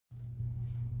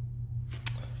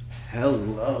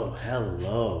Hello.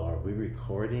 Are we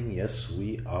recording? Yes,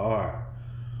 we are.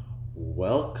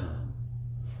 Welcome.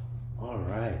 All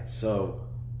right. So,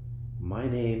 my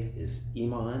name is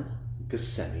Iman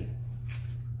Gassemi.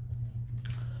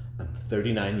 I'm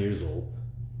 39 years old.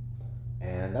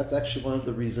 And that's actually one of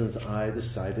the reasons I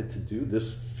decided to do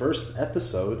this first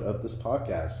episode of this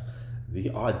podcast, The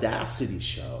Audacity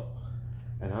Show.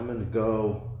 And I'm going to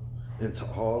go into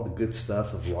all the good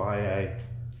stuff of why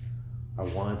I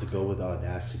wanted to go with the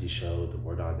Audacity Show, the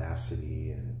word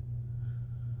audacity,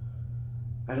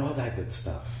 and all that good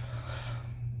stuff.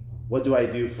 What do I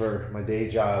do for my day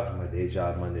job?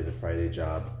 Monday to Friday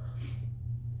job.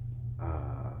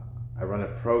 I run a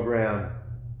program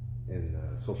in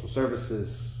social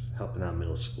services, helping out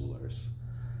middle schoolers,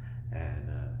 and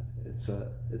it's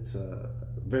a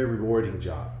very rewarding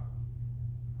job.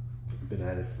 I've been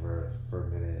at it for a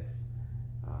minute.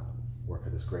 Work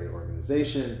at this great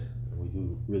organization. We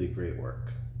do really great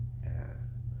work,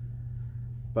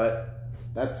 but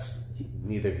that's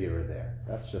neither here or there.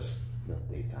 That's just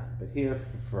daytime. But here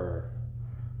for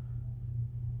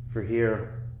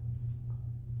here,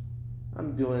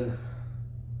 I'm doing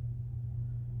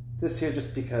this here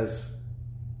just because,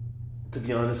 to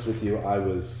be honest with you, I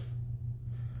was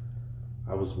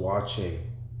watching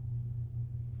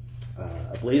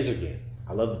a Blazer game.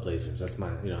 I love the Blazers. That's my,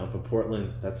 I'm from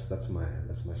Portland. That's my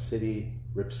city.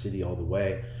 Rip City all the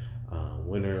way.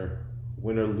 Win or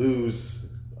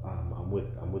lose, I'm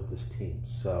with this team.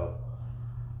 So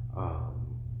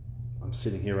I'm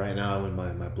sitting here right now in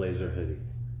my Blazer hoodie,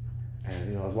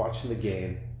 and I was watching the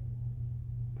game,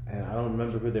 and I don't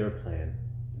remember who they were playing.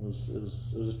 It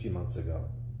was a few months ago,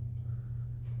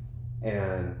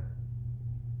 and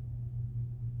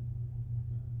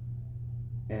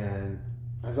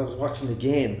as I was watching the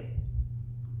game,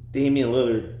 Damian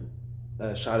Lillard.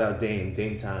 Shout out Dame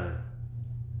time,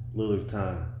 Lillard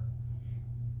time.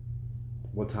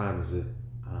 What time is it?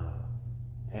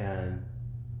 And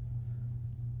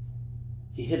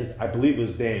he hit it. I believe it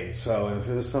was Dame. So, and if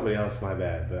it was somebody else, my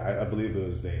bad. But I believe it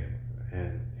was Dame.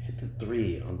 And hit the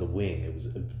three on the wing. It was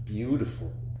a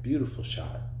beautiful, beautiful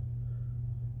shot.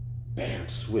 Bam,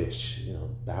 swish.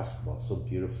 Basketball is so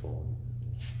beautiful.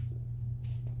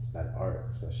 It's that art,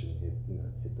 especially when you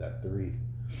hit that three.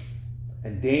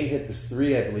 And Dame hit this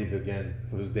three, I believe, again.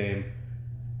 It was Dame.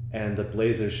 And the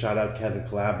Blazers, shout out Kevin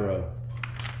Calabro.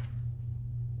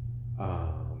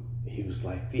 He was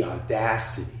like, the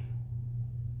audacity.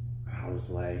 And I was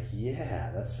like,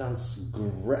 yeah, that sounds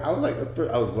great. I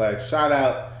was like, shout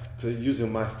out to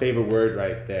using my favorite word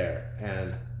right there.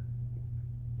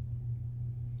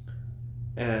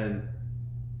 And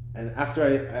after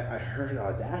I heard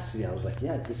audacity, I was like,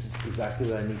 yeah, this is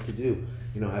exactly what I need to do.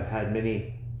 I've had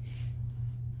many...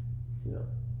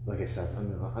 like I said,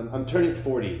 I'm turning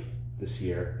 40 this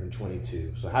year in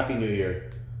 22. So Happy New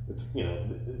Year. It's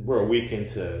we're a week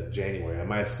into January.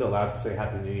 Am I still allowed to say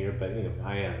Happy New Year? But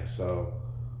I am. So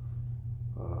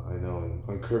I know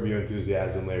on Curb Your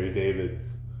Enthusiasm, Larry David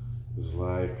is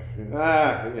like,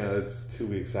 it's 2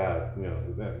 weeks out.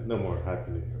 No more Happy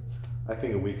New Year. I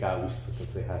think a week out we still can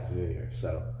say Happy New Year.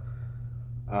 So,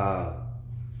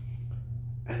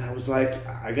 and I was like,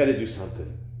 I got to do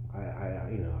something.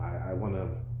 I want to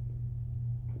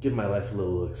give my life a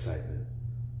little excitement,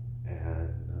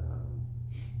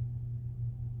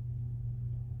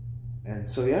 and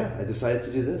so I decided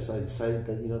to do this. I decided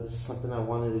that this is something I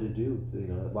wanted to do.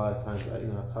 A lot of times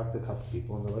I've talked to a couple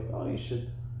people and they're like, oh, you should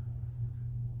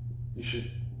you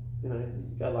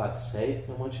got a lot to say.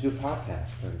 Why don't you do a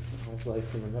podcast? And I was like,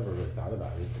 I never really thought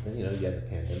about it. But then you had the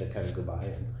pandemic kind of go by,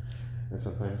 and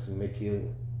sometimes it make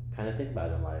you kind of think about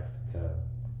it in life to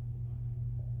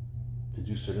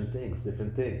do certain things,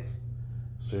 different things,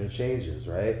 certain changes,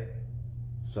 right?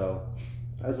 So,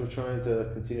 as we're trying to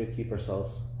continue to keep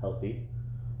ourselves healthy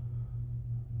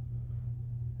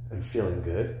and feeling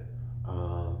good,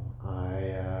 so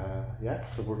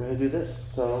we're gonna do this.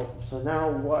 So now,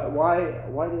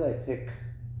 why did I pick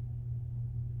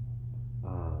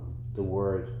the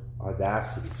word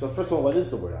audacity? So first of all, what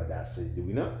is the word audacity? Do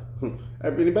we know?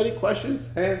 Anybody?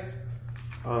 Questions? Hands?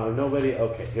 Nobody?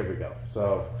 Okay, here we go.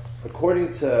 So,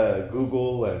 according to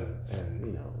Google and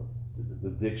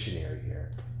the dictionary here,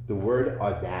 the word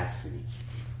audacity.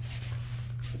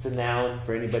 It's a noun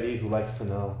for anybody who likes to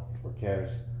know or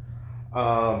cares.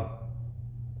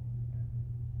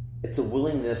 It's a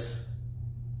willingness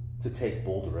to take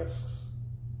bold risks.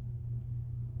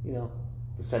 The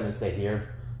sentence they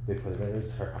hear, they put it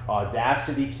as her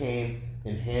audacity came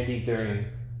in handy during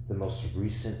the most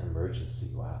recent emergency.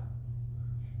 Wow.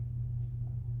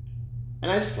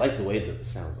 And I just like the way that it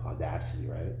sounds, audacity,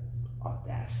 right?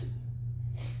 Audacity.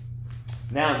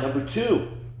 Now, number two.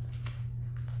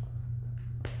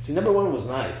 See, number one was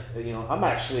nice. I'm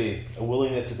actually a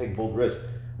willingness to take bold risks.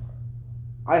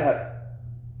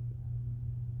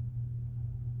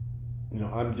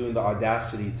 I'm doing the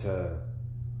audacity to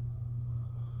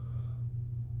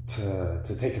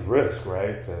take a risk,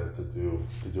 right? To do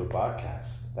a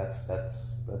podcast. That's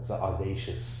the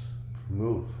audacious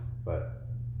move. But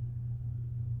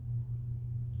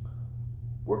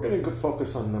we're going to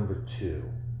focus on number two,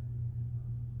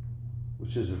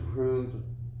 which is rude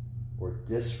or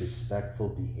disrespectful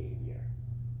behavior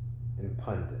in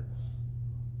pundits.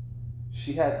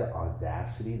 She had the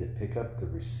audacity to pick up the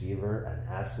receiver and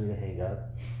ask me to hang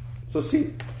up. So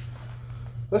see,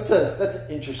 that's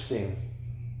an interesting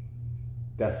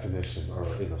definition or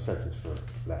sentence for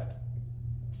that.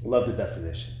 Love the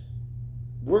definition.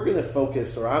 We're going to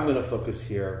focus, or I'm going to focus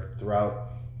here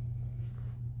throughout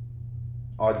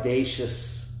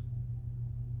audacious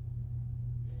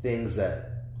things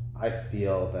that I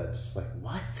feel that just like,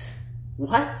 what?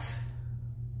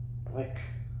 Like,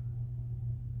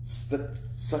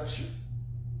 such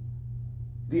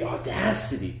the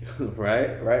audacity,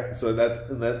 right? So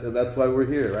that's why we're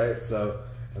here, right? So,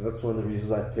 and that's one of the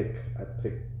reasons I picked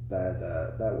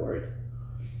that word.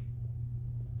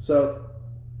 So,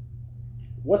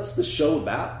 what's the show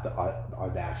about? The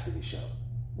Audacity Show,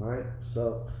 all right?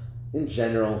 So, in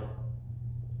general,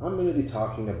 I'm going to be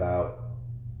talking about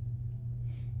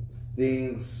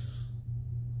things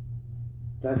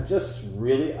that just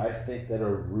really, I think, that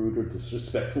are rude or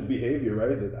disrespectful behavior,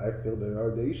 right? That I feel that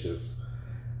are audacious.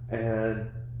 And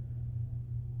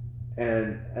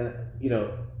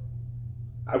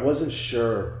I wasn't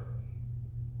sure,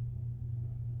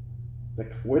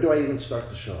 like, where do I even start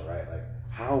the show, right? Like,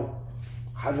 how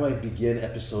do I begin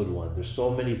episode one? There's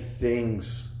so many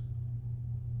things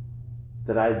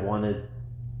that I kind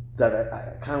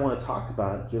of want to talk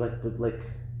about. You're like, but like,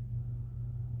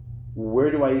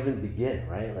 where do I even begin,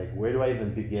 right? Like, where do I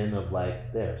even begin of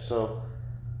like there? So,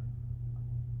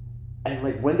 and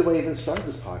like, when do I even start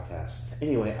this podcast?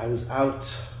 Anyway, I was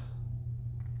out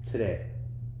today.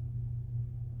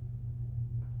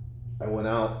 I went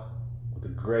out with a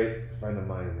great friend of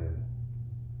mine and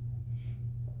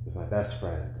with my best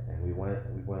friend, and we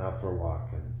went out for a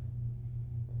walk in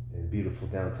beautiful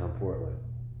downtown Portland.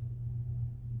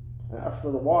 And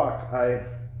after the walk, I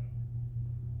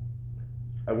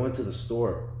went to the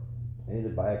store. I needed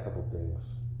to buy a couple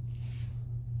things.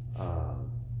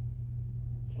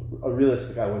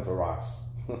 Realistic, I went to Ross.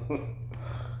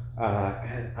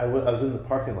 And I was in the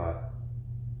parking lot.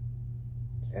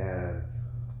 And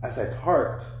as I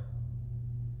parked,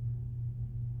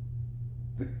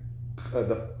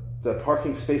 the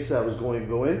parking space that I was going to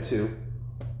go into,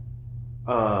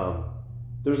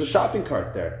 there was a shopping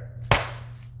cart there.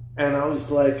 And I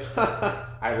was like,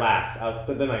 I laughed,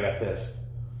 but then I got pissed.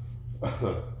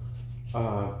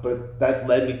 But that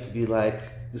led me to be like,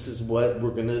 this is what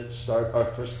we're going to start our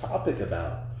first topic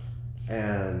about.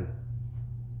 And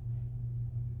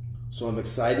so I'm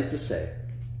excited to say,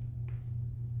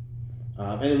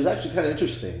 and it was actually kind of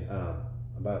interesting,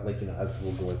 about, like, as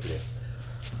we'll go into this,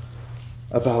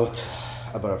 about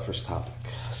our first topic.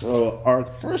 So our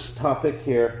first topic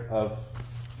here of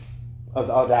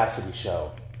the Audacity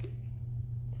Show,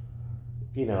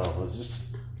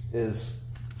 is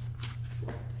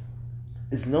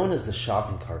known as the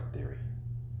shopping cart theory.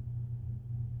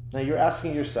 Now you're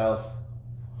asking yourself,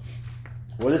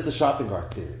 what is the shopping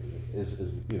cart theory?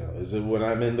 Is it when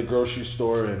I'm in the grocery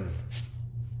store and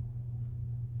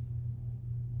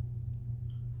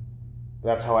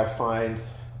that's how I find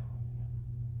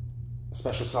a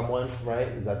special someone, right?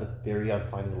 Is that the theory on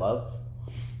finding love?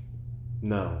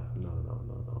 No.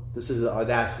 This is the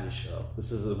Audacity Show.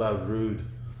 This is about rude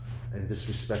and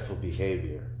disrespectful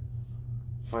behavior.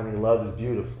 Finding love is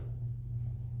beautiful.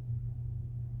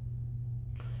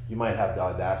 You might have the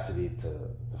audacity to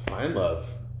find love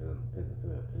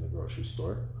in a grocery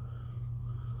store.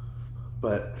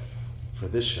 But for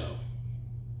this show,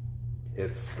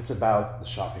 it's about the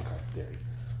shopping cart theory.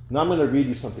 Now I'm going to read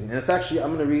you something. And I'm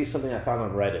going to read you something I found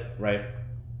on Reddit, right?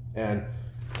 And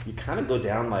you kind of go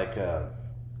down like a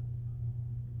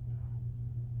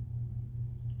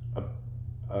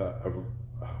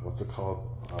what's it called?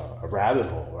 A rabbit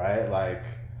hole, right? Like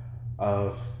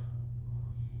of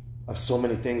so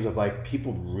many things of like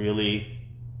people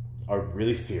are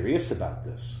really furious about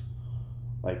this.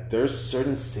 Like there's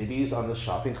certain cities on the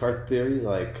shopping cart theory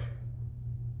like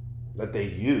that they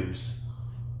use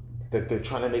that they're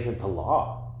trying to make into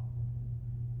law.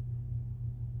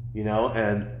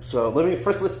 And so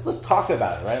let's talk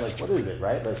about it, right? Like what is it,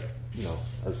 right? Like,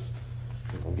 as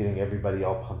getting everybody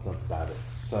all pumped up about it.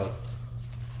 So,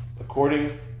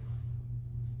 according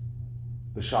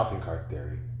the shopping cart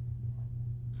theory,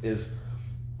 is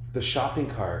the shopping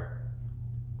cart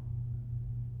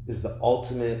is the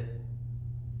ultimate,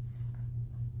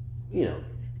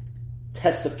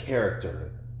 test of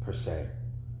character, per se.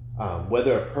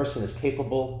 Whether a person is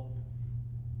capable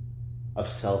of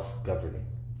self-governing.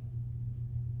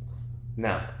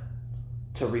 Now,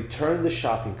 to return the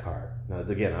shopping cart. Now,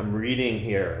 again, I'm reading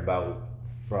here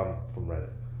from Reddit.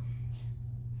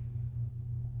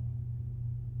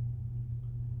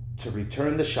 To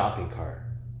return the shopping cart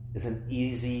is an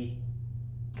easy,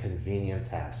 convenient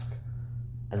task,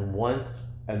 and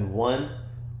one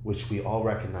which we all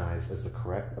recognize as the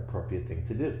correct, appropriate thing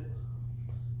to do.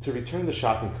 To return the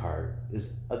shopping cart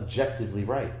is objectively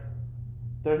right.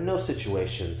 There are no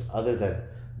situations other than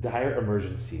dire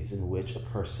emergencies in which a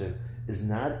person is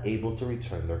not able to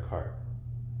return their cart.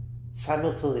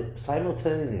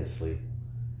 Simultaneously,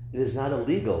 it is not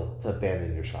illegal to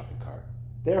abandon your shopping cart.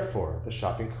 Therefore, the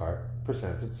shopping cart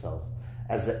presents itself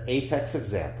as the apex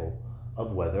example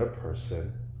of whether a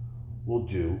person will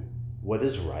do what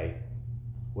is right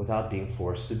without being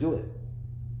forced to do it.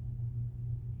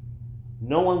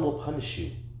 No one will punish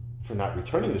you for not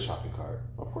returning the shopping cart.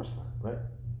 Of course not, right?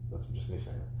 That's just me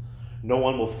saying that. No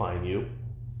one will fine you.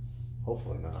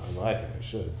 Hopefully not. I think I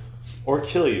should. Or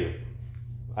kill you.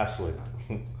 Absolutely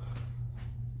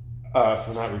not.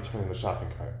 For not returning the shopping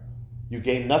cart. You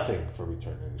gain nothing for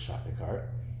returning the shopping cart.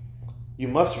 You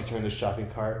must return the shopping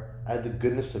cart out of the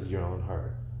goodness of your own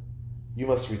heart. You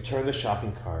must return the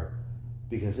shopping cart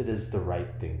because it is the right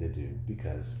thing to do,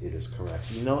 because it is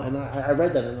correct. And I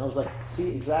read that and I was like,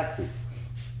 see, exactly.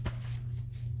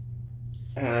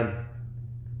 And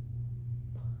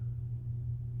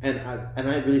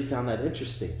I really found that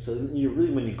interesting. So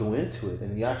when you go into it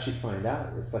and you actually find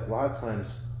out, it's like a lot of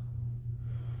times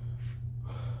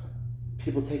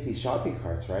people take these shopping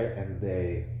carts, right? And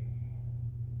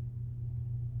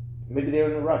maybe they're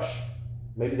in a rush.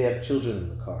 Maybe they have children in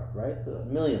the car, right? A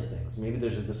million things. Maybe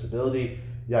there's a disability,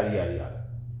 yada, yada, yada.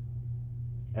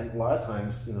 And a lot of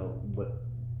times, what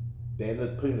they end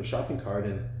up putting the shopping cart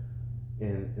in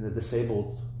a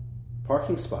disabled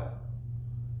parking spot.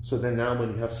 So then now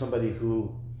when you have somebody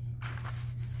who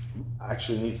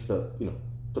actually needs to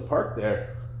park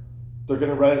there, they're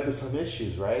going to run into some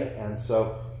issues, right? And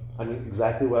so,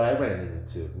 exactly what I ran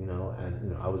into,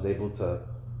 and I was able to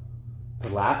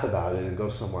laugh about it and go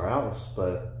somewhere else,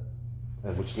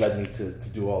 and which led me to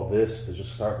do all this, to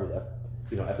just start with,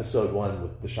 episode 1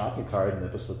 with the shopping cart, and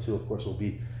episode 2, of course, will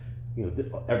be,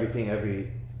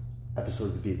 every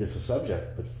episode would be a different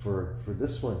subject. But for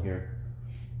this one here,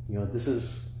 this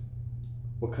is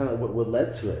what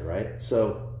led to it, right?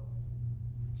 So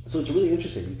it's really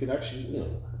interesting. You can actually,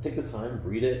 take the time,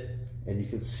 read it, and you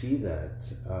can see that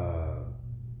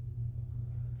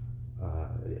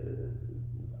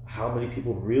how many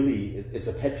people really, it's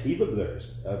a pet peeve of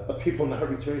theirs, of people not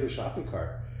returning the shopping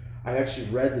cart. I actually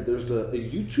read that there's a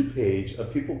YouTube page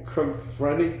of people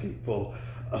confronting people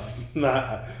of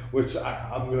not, which I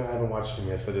haven't watched them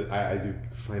yet, but I do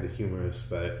find it humorous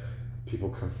that people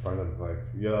confront them like,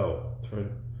 yo,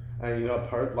 turn. And a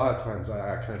lot of times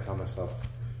I kind of tell myself,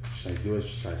 should I do it?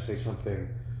 Should I say something?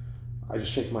 I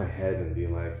just shake my head and be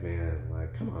like, man,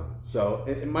 like, come on. So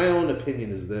in my own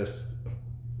opinion is this.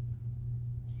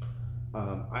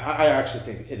 I actually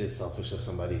think it is selfish of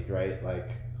somebody, right? Like,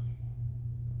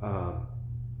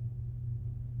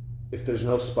 if there's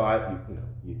no spot,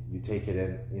 you take it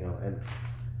in,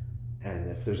 and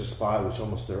if there's a spot, which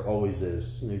almost there always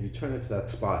is, you turn it to that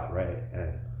spot, right?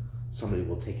 And somebody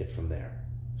will take it from there.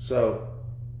 So,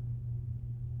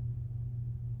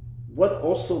 what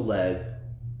also led,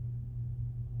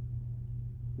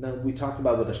 now we talked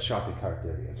about what the shopping cart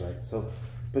theory is, right? So,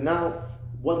 but now,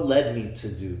 what led me to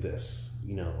do this?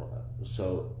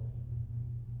 So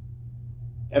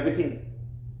everything,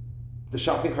 the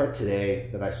shopping cart today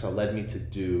that I saw led me to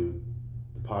do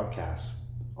the podcast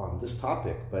on this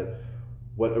topic. But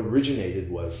what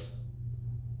originated was,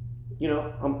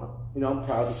 I'm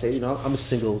proud to say, I'm a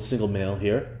single male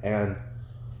here, and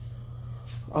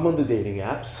I'm on the dating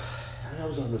apps, and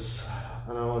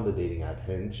I'm on the dating app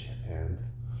Hinge,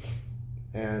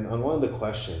 and on one of the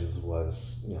questions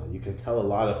was, you can tell a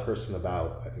lot of person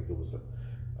about, I think it was,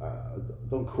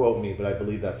 don't quote me, but I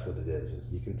believe that's what it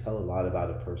is you can tell a lot about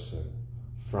a person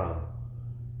from,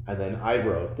 and then I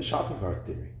wrote the shopping cart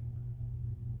theory,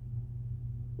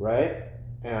 right?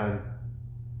 And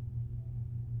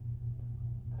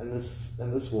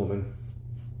this woman,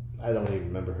 I don't even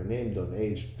remember her name, don't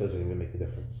age, doesn't even make a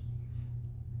difference.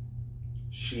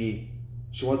 She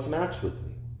She wants a match with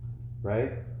me,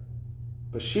 right?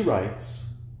 But she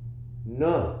writes,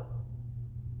 no,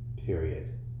 period.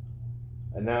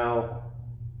 And now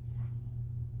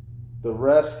the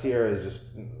rest here is just,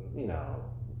 you know,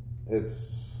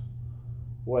 it's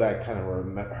what I kind of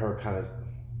remember her kind of,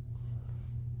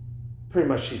 pretty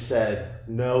much she said,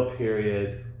 no,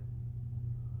 period,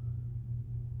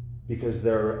 because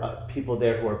there are people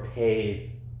there who are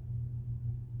paid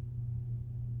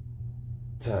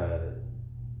to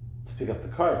pick up the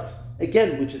cards.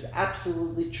 Again, which is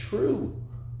absolutely true.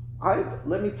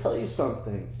 Let me tell you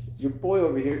something. Your boy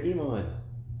over here, Iman,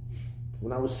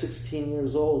 when I was 16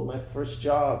 years old, my first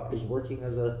job was working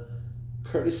as a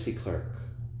courtesy clerk.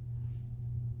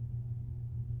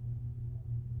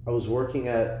 I was working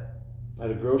at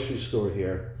a grocery store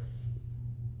here,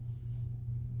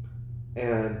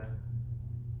 and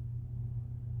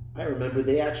I remember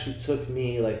they actually took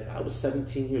me, like I was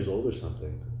 17 years old or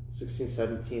something, 16,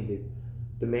 17.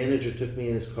 The manager took me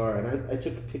in his car, and I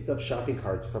picked up shopping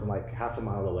carts from like half a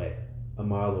mile away.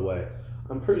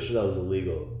 I'm pretty sure that was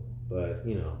illegal, but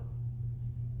you know,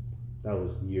 that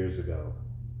was years ago.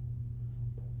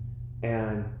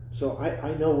 And so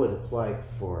I know what it's like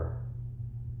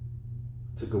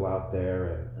to go out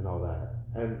there and all that.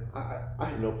 And I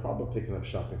had no problem picking up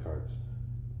shopping carts.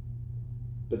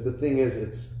 But the thing is,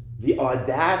 it's the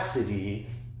audacity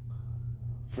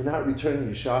for not returning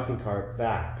your shopping cart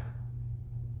back,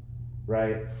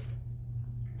 right?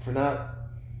 For not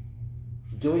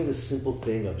doing the simple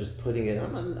thing of just putting it,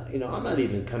 I'm not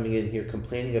even coming in here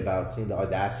complaining about seeing the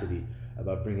audacity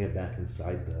about bringing it back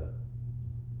inside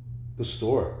the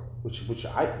store, which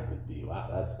I think would be, wow,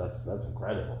 that's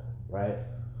incredible, right?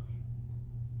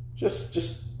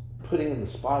 Just putting in the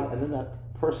spot, and then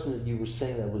that person that you were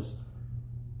saying that was,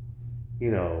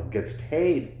 you know, gets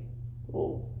paid,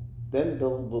 well, then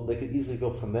they could easily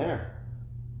go from there.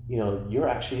 You know, you're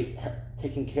actually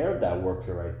taking care of that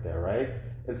worker right there, right?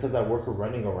 Instead of that worker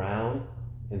running around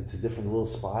into different little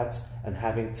spots and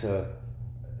having to,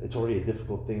 it's already a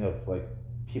difficult thing of like,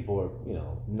 people are, you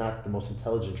know, not the most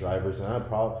intelligent drivers, and I'm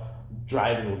probably,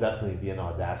 driving will definitely be an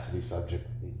audacity subject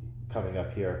coming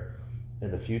up here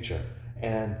in the future.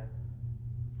 And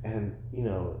you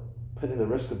know, putting the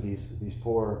risk of these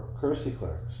poor courtesy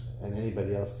clerks and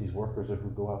anybody else, these workers who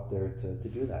go out there to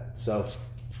do that. So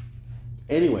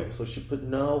anyway, so she put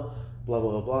no, blah,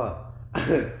 blah, blah,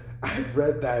 blah. I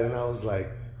read that and I was like,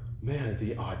 man,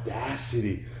 the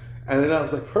audacity. And then I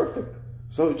was like, perfect.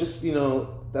 So just, you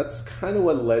know, that's kind of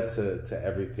what led to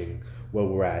everything where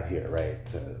we're at here, right?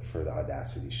 For the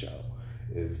Audacity show,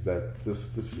 is that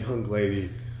this young lady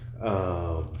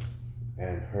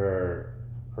and her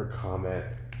comment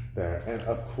there. And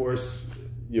of course,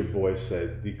 your boy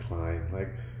said decline. Like,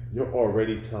 you're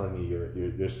already telling me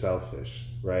you're selfish,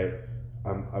 right?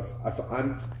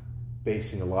 I'm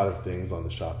basing a lot of things on the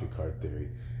shopping cart theory,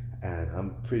 and I'm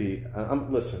a pretty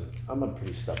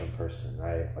stubborn person,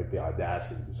 right? Like the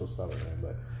audacity to be so stubborn, right?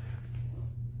 But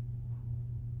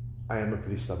I am a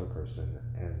pretty stubborn person,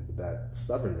 and with that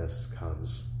stubbornness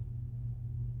comes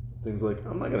things like,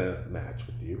 I'm not gonna match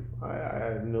with you. I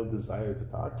have no desire to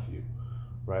talk to you,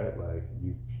 right? Like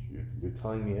you're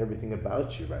telling me everything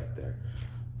about you right there.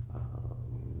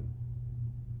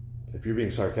 If you're being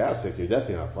sarcastic, you're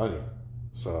definitely not funny.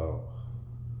 So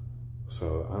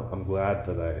I'm glad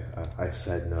that I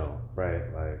said no, right?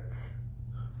 Like,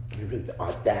 the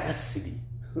audacity,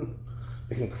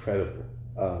 incredible.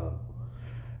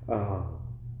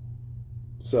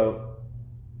 So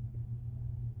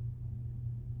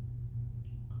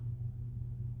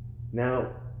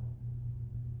now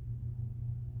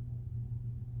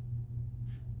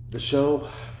the show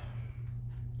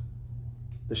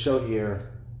here,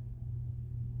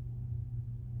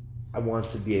 I want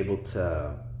to be able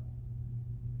to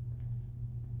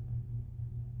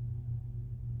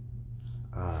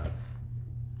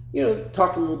you know,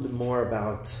 talk a little bit more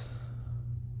about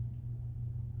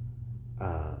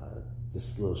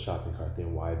this little shopping cart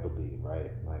thing, why I believe,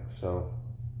 right? Like, so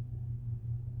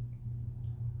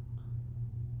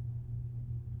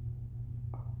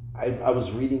I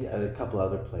was reading at a couple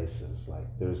other places.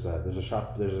 Like, there's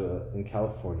in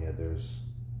California, there's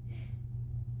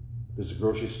a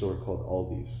grocery store called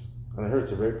Aldi's, and I heard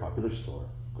it's a very popular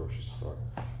grocery store,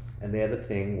 and they have a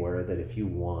thing where that if you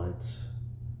want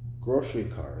grocery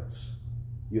carts,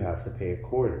 you have to pay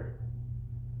 $0.25,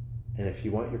 and if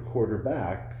you want your quarter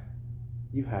back,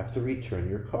 you have to return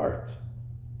your cart.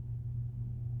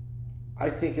 I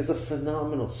think it's a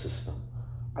phenomenal system.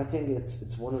 I think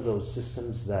it's one of those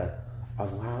systems that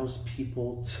allows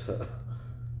people to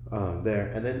and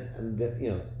then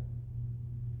you know,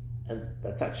 And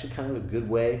that's actually kind of a good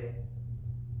way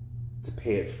to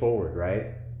pay it forward, right?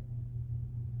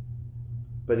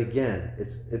 But again,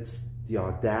 it's the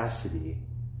audacity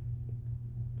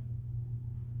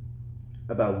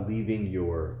about leaving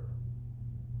your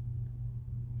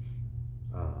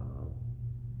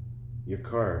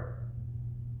car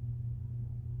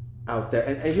out there.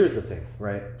 And here's the thing,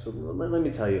 right? So let me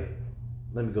tell you,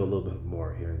 let me go a little bit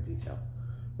more here in detail,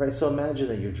 right? So imagine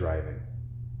that you're driving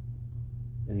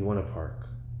and you want to park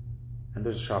and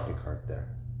there's a shopping cart there.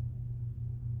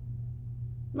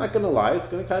 I'm not going to lie, it's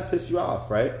going to kind of piss you off,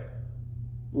 right?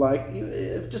 Like,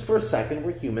 just for a second,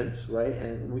 we're humans, right?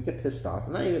 And we get pissed off.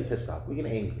 Not even pissed off, we get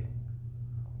angry.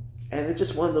 And it's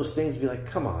just one of those things, be like,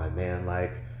 come on, man.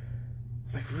 Like,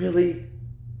 it's like, really?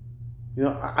 You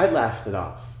know, I laughed it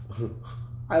off.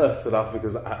 I laughed it off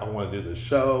because I want to do the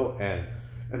show and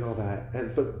all that.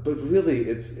 But really,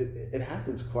 it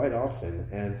happens quite often.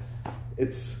 And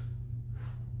it's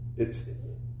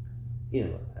you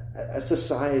know, as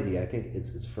society, I think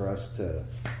it's for us to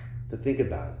think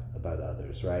about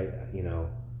others, right? You know,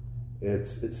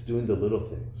 it's doing the little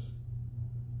things.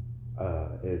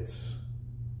 It's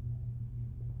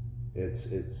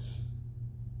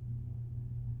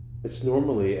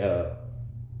normally a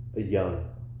young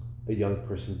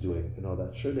person doing and all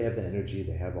that. Sure, they have the energy,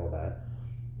 they have all that.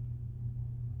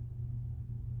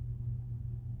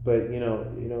 But you know,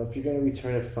 if you're going to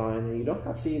return it, fine, and you don't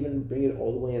have to even bring it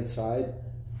all the way inside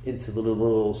into the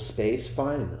little space.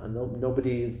 Fine,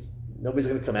 nobody's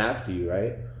going to come after you,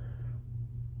 right?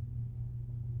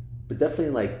 But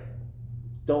definitely, like,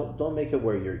 don't make it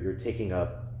where you're taking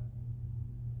up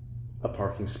a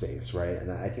parking space, right?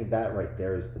 And I think that right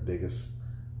there is the biggest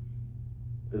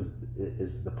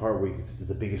is the part where is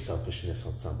the biggest selfishness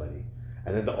on somebody,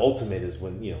 and then the ultimate is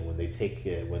when they take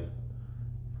it when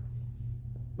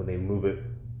they move it,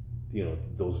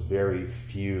 those very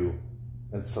few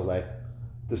and select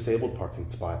disabled parking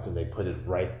spots, and they put it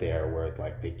right there where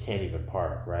like they can't even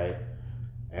park, right?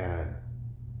 And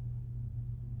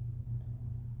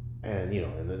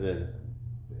then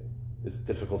it's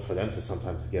difficult for them to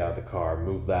sometimes get out of the car,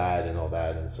 move that and all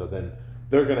that, and so then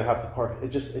they're gonna have to park.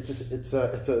 It's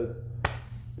a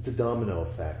domino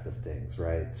effect of things,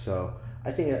 right? So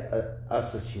I think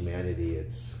us as humanity,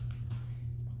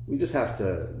 we just have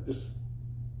to just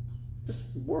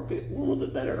work it a little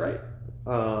bit better, right?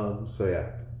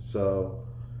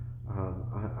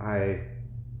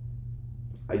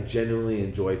 I genuinely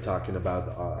enjoyed talking about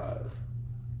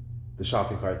the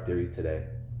shopping cart theory today.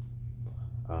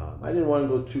 I didn't want to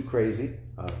go too crazy.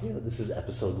 This is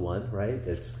episode 1, right?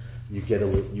 You get a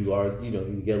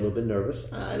little bit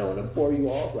nervous. I don't want to bore you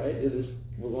all, right?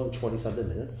 We're going 20-something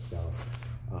minutes, so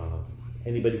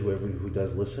anybody who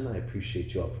does listen, I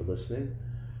appreciate you all for listening.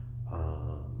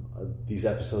 These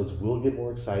episodes will get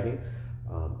more exciting.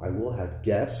 I will have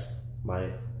guests. My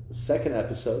second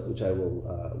episode, which I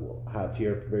will have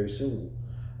here very soon,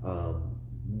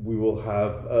 we will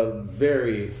have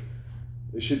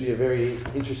it should be a very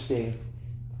interesting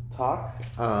talk.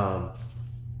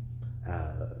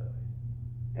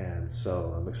 And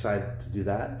so I'm excited to do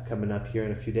that coming up here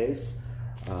in a few days.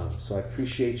 So I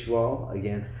appreciate you all.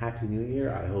 Again, Happy New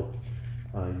Year. I hope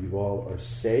you all are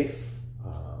safe. I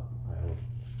hope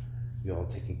you all are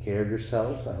taking care of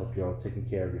yourselves. I hope you're all taking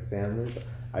care of your families.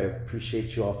 I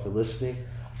appreciate you all for listening.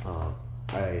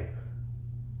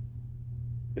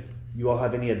 If you all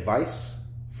have any advice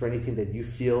for anything that you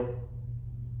feel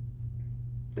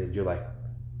that you're like,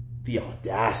 the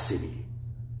audacity,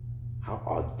 how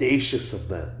audacious of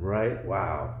them, right?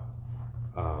 Wow.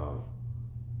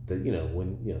 That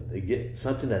when they get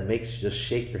something that makes you just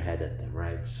shake your head at them,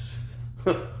 right? Just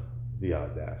the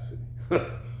audacity,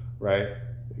 right?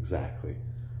 Exactly.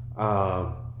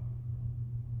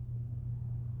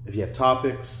 If you have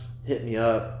topics, hit me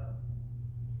up.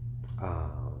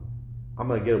 I'm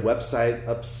gonna get a website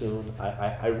up soon.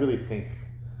 I really think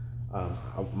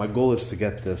my goal is to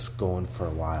get this going for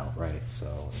a while, right?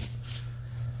 So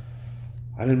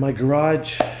I'm in my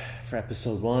garage for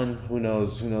episode 1. Who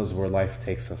knows where life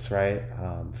takes us, right?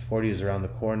 40 is around the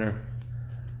corner.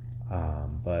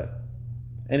 But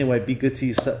anyway, be good to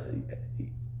yourself.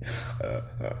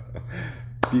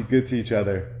 Be good to each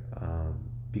other.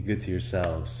 Be good to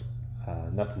yourselves.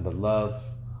 Nothing but love,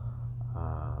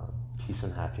 peace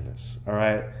and happiness. All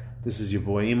right. This is your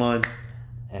boy Iman,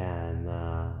 and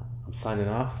I'm signing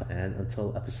off. And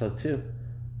until episode 2.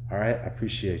 All right. I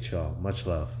appreciate y'all. Much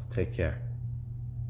love. Take care.